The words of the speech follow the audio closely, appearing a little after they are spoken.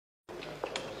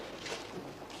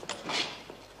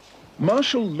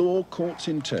Martial law courts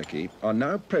in Turkey are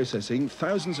now processing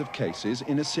thousands of cases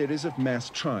in a series of mass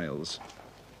trials.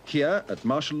 Here, at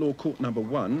Martial Law Court number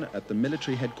 1 at the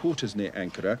military headquarters near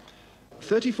Ankara,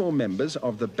 34 members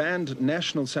of the banned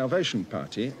National Salvation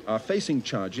Party are facing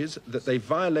charges that they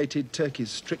violated Turkey's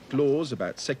strict laws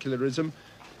about secularism,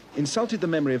 insulted the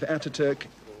memory of Ataturk,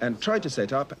 and tried to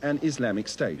set up an Islamic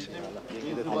State.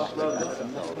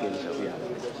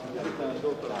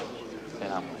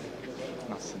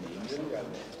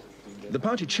 The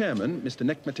party chairman, Mr.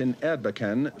 Necmettin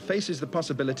Erbakan, faces the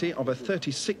possibility of a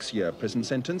 36-year prison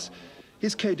sentence,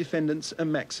 his co-defendants a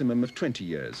maximum of 20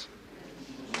 years.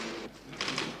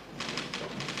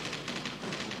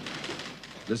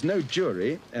 There's no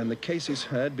jury, and the case is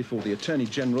heard before the Attorney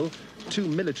General, 2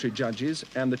 military judges,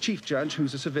 and the Chief Judge,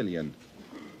 who's a civilian.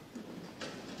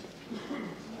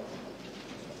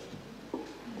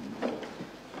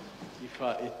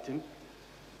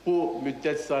 Bu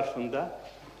müddet zarfında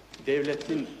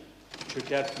devletin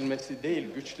çökertilmesi değil,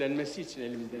 güçlenmesi için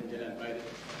elimizden gelen gayret.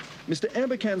 Mr.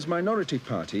 Erbakan's minority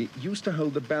party used to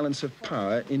hold the balance of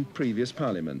power in previous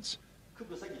parliaments.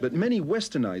 But many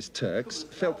westernized Turks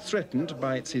felt threatened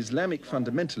by its Islamic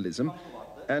fundamentalism,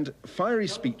 and fiery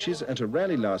speeches at a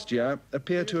rally last year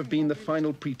appear to have been the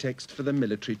final pretext for the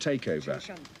military takeover.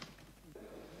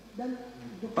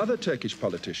 Other Turkish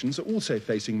politicians are also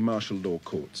facing martial law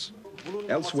courts.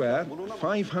 Elsewhere,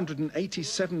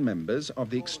 587 members of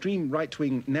the extreme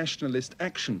right-wing Nationalist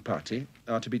Action Party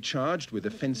are to be charged with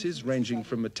offences ranging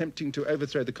from attempting to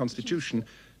overthrow the constitution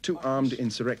to armed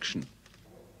insurrection.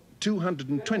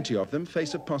 220 of them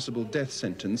face a possible death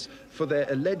sentence for their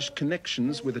alleged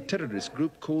connections with a terrorist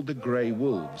group called the Grey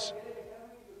Wolves.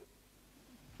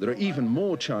 There are even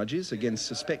more charges against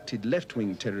suspected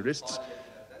left-wing terrorists,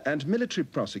 and military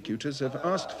prosecutors have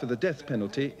asked for the death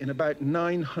penalty in about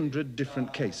 900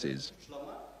 different cases.